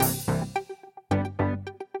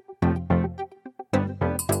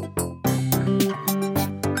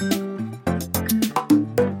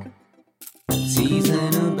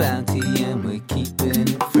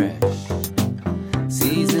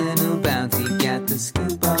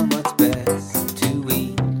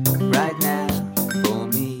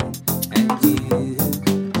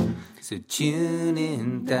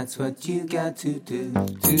that's what you got to do.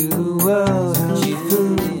 To the world, you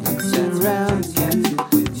surrounds you.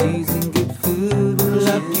 Cheese and good food will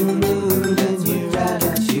up your mood and your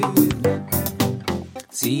attitude.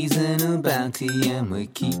 Seasonal bounty and we're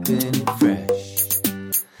keeping it fresh.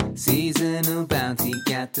 Seasonal bounty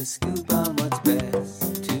got the scoop on what's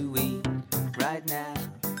best to eat right now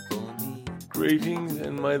for me. Greetings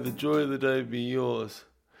and may the joy of the day be yours.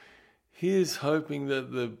 Here's hoping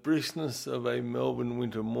that the briskness of a Melbourne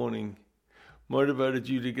winter morning motivated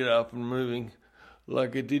you to get up and moving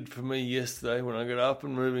like it did for me yesterday when I got up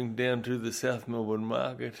and moving down to the South Melbourne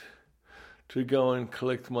market to go and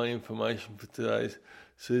collect my information for today's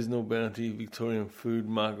Seasonal Bounty Victorian Food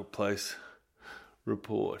Marketplace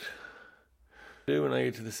report. When I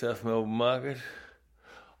get to the South Melbourne market,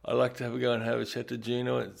 I like to go and have a chat to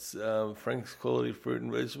Gino at Frank's Quality Fruit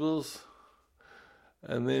and Vegetables,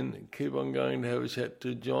 and then keep on going to have a chat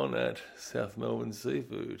to John at South Melbourne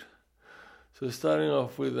Seafood. So starting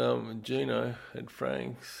off with Gino at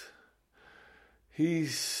Frank's,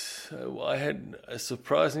 I had a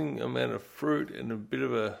surprising amount of fruit and a bit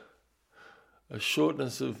of a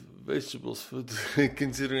shortness of vegetables for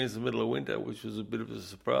considering it's the middle of winter, which was a bit of a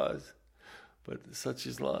surprise, but such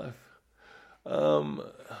is life. And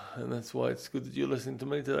that's why it's good that you're listening to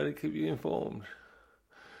me today to keep you informed.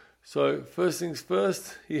 So first things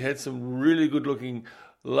first, he had some really good looking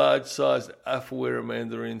large-sized Afuera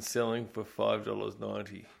mandarins selling for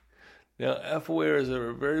 $5.90. Now, Afueras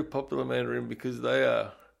are a very popular mandarin because they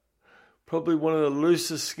are probably one of the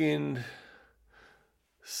loosest skinned,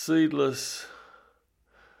 seedless,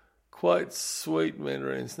 quite sweet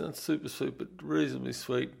mandarins. Not super sweet, but reasonably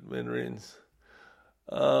sweet mandarins.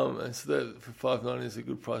 And so that for $5.90 is a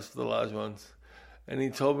good price for the large ones. And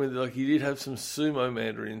he told me that he did have some sumo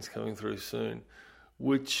mandarins coming through soon,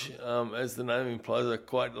 which, as the name implies, are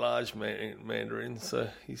quite large mandarins. So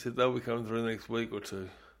he said they'll be coming through the next week or two.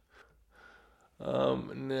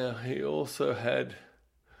 Now, he also had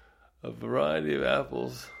a variety of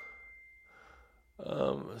apples,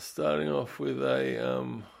 starting off with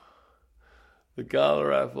the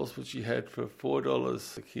Gala apples, which he had for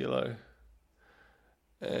 $4 a kilo.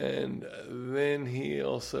 And then he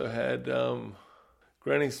also had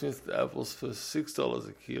Granny Smith apples for $6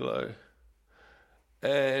 a kilo.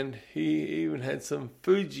 And he even had some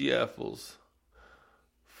Fuji apples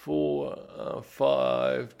for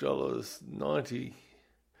 $5.90.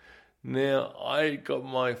 Now, I got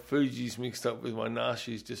my Fujis mixed up with my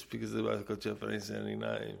Nashis just because they both got Japanese sounding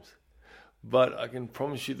names. But I can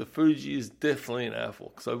promise you the Fuji is definitely an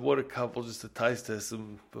apple, because I bought a couple just to taste test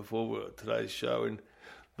them before today's show, and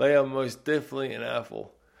they are most definitely an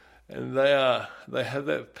apple. And they have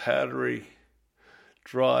that powdery,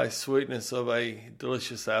 dry sweetness of a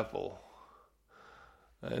delicious apple.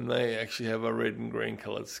 And they actually have a red and green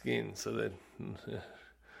coloured skin, so they're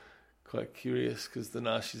quite curious because the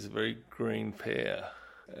Nashi is a very green pear.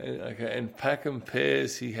 And Packham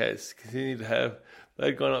pears he has continued to have.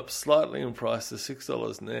 They've gone up slightly in price to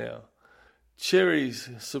 $6 now. Cherries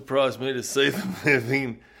surprised me to see them. They're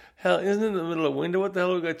thinking, hell, isn't it in the middle of winter? What the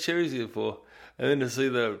hell have we got cherries here for? And then to see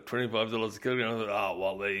the $25 a kilogram, I thought, oh,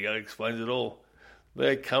 well, there you go, explains it all.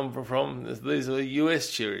 They come from, these are US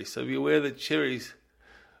cherries. So be aware that cherries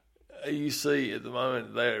you see at the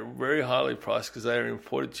moment, they are very highly priced because they are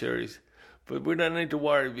imported cherries. But we don't need to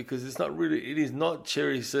worry because it is not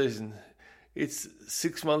cherry season. It's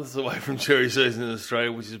 6 months away from cherry season in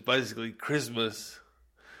Australia, which is basically Christmas,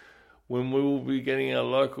 when we will be getting our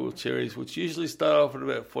local cherries, which usually start off at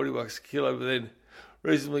about $40 a kilo, but then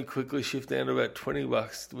reasonably quickly shift down to about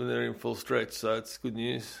 $20 when they're in full stretch. So it's good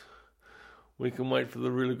news. We can wait for the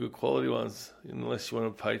really good quality ones, unless you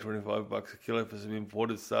want to pay $25 a kilo for some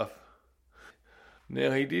imported stuff.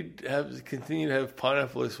 Now, he did continue to have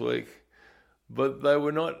pineapple this week, but they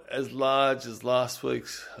were not as large as last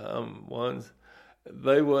week's ones.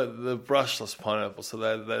 They were the brushless pineapple, so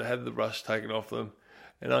they had the brush taken off them.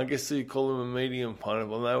 And I guess you call them a medium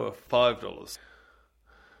pineapple, and they were $5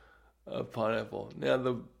 a pineapple. Now,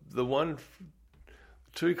 the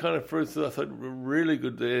two kind of fruits that I thought were really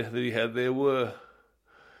good there that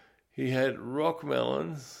he had rock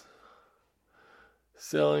melons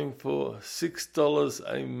selling for $6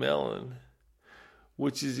 a melon,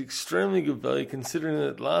 which is extremely good value considering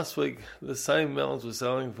that last week the same melons were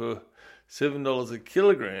selling for $7 a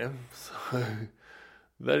kilogram. So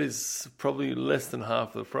that is probably less than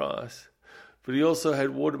half the price. But he also had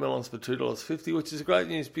watermelons for $2.50, which is great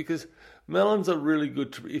news because melons are really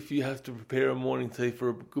good if you have to prepare a morning tea for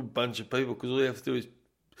a good bunch of people, because all you have to do is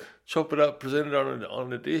chop it up, present it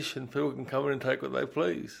on a dish, and people can come in and take what they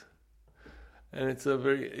please. And it's a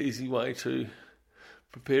very easy way to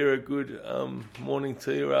prepare a good morning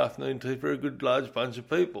tea or afternoon tea for a good large bunch of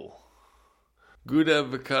people. Good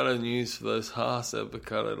avocado news for those Haas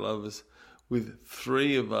avocado lovers, with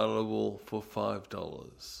 3 available for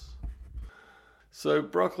 $5. So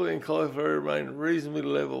broccoli and cauliflower remain reasonably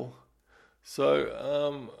level.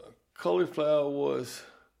 So cauliflower was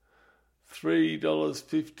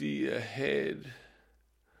 $3.50 a head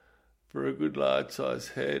for a good large size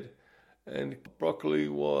head, and broccoli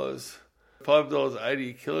was $5.80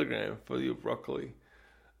 a kilogram for your broccoli.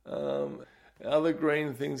 Other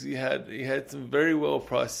green things he had some very well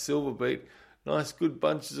priced silver beet, nice good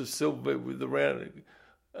bunches of silver beet with the round,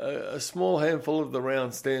 a small handful of the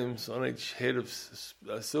round stems on each head of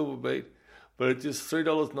silver beet, but at just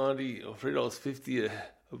 $3.90 or $3.50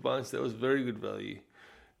 a bunch. That was very good value.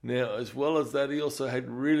 Now, as well as that, he also had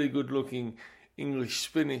really good looking English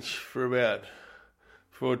spinach for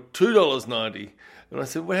 $2.90. And I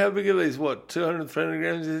said, well, how big are these? What, 200, 300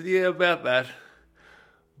 grams? He said, yeah, about that.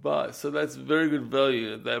 But so that's very good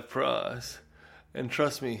value at that price. And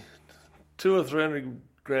trust me, 200 or 300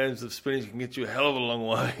 grams of spinach can get you a hell of a long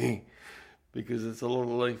way because it's a lot of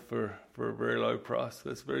leaf for a very low price.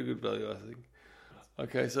 That's very good value, I think.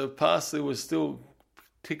 Okay, so parsley was still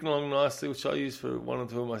ticking along nicely, which I use for 1 or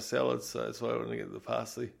 2 of my salads, so that's why I want to get the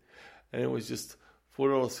parsley. And it was just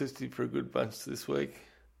 $4.50 for a good bunch this week.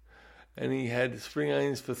 And he had spring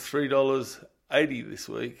onions for $3.80 this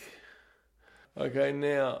week. Okay,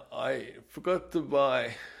 now I forgot to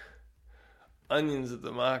buy onions at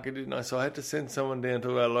the market, didn't I? So I had to send someone down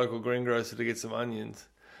to our local greengrocer to get some onions.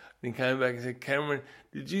 And he came back and said, Cameron,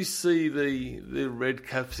 did you see the red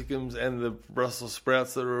capsicums and the Brussels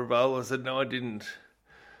sprouts that are available? I said, no, I didn't.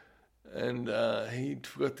 And he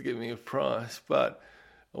forgot to get me a price, but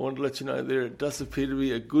I wanted to let you know there does appear to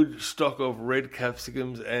be a good stock of red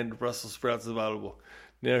capsicums and Brussels sprouts available.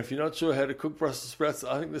 Now, if you're not sure how to cook Brussels sprouts,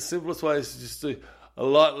 I think the simplest way is to just do a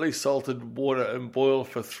lightly salted water and boil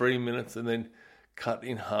for 3 minutes and then cut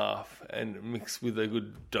in half and mix with a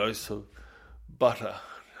good dose of butter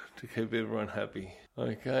to keep everyone happy.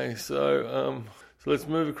 Okay, so let's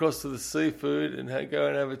move across to the seafood and go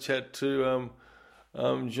and have a chat to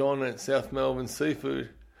John at South Melbourne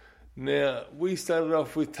Seafood. Now, we started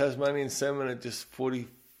off with Tasmanian salmon at just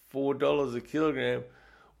 $44 a kilogram,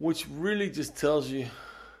 which really just tells you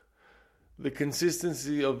the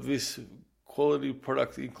consistency of this quality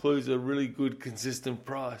product includes a really good, consistent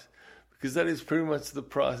price, because that is pretty much the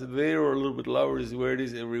price there, or a little bit lower is where it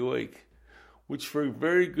is every week, which for a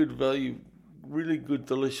very good value, really good,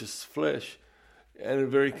 delicious flesh, and a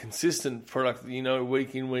very consistent product that you know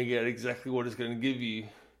week in, week out exactly what it's going to give you,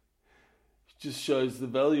 just shows the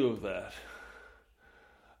value of that.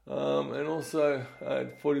 And also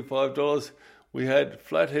at $45, we had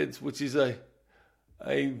flatheads, which is an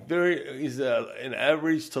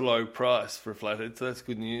average to low price for flathead, so that's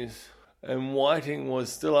good news. And whiting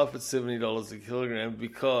was still up at $70 a kilogram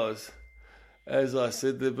because, as I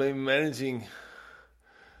said, they've been managing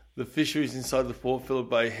the fisheries inside the Port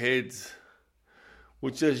Phillip Bay heads,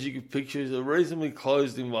 which, as you can picture, is a reasonably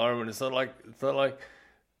closed environment. It's not like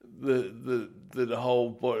the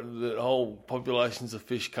whole populations of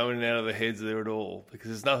fish coming out of the heads there at all, because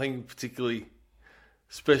there's nothing particularly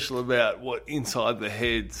special about what inside the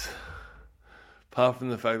heads, apart from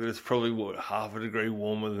the fact that it's probably half a degree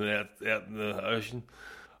warmer than out in the ocean.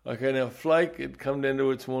 Okay, now flake had come down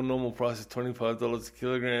to its more normal price of $25 a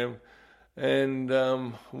kilogram, and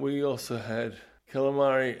we also had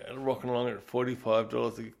calamari rocking along at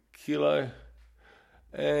 $45 a kilo,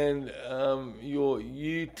 and your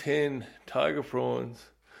U10 tiger prawns,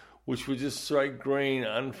 which were just straight green,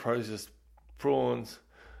 unprocessed prawns,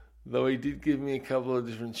 though he did give me a couple of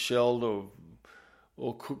different shelled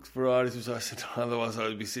or cooked varieties, which I said otherwise I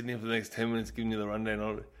would be sitting here for the next 10 minutes giving you the rundown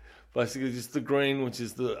on it. Basically, just the green, which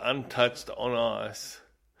is the untouched on ice,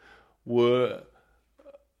 were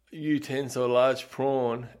U10, so a large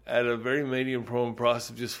prawn, at a very medium prawn price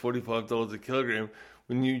of just $45 a kilogram,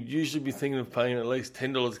 when you'd usually be thinking of paying at least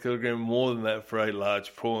 $10 a kilogram more than that for a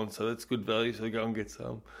large prawn. So that's good value, so go and get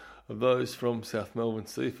some of those from South Melbourne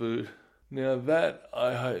Seafood. Now that,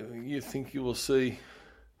 I hope you think you will see,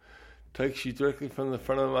 takes you directly from the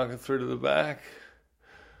front of the market through to the back.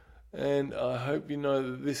 And I hope you know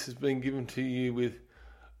that this has been given to you with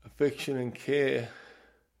affection and care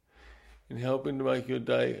in helping to make your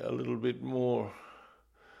day a little bit more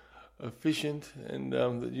efficient, and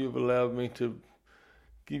that you've allowed me to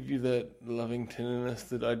give you that loving tenderness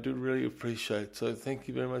that I do really appreciate. So thank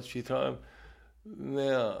you very much for your time.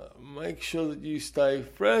 Now, make sure that you stay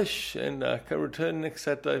fresh and can return next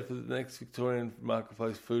Saturday for the next Victorian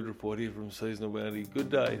Marketplace Food Report here from Seasonal Bounty. Good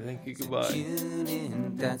day. Thank you. Goodbye. Tune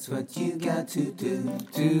in, that's what you got to do.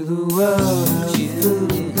 To the world of food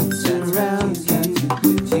that surrounds you.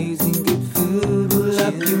 Choosing good food will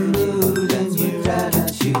up your mood and your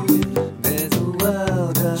attitude. There's a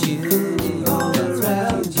world of food all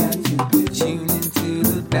around you. Tune into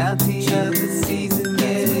the bounty of the season,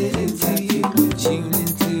 get it into you. Tune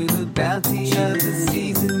into the bounty of the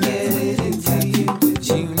season, get it into you.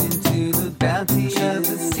 Tune into the bounty of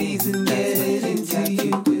the season, get it into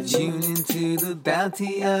you. Tune into the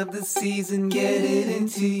bounty of the season, get it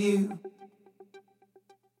into you.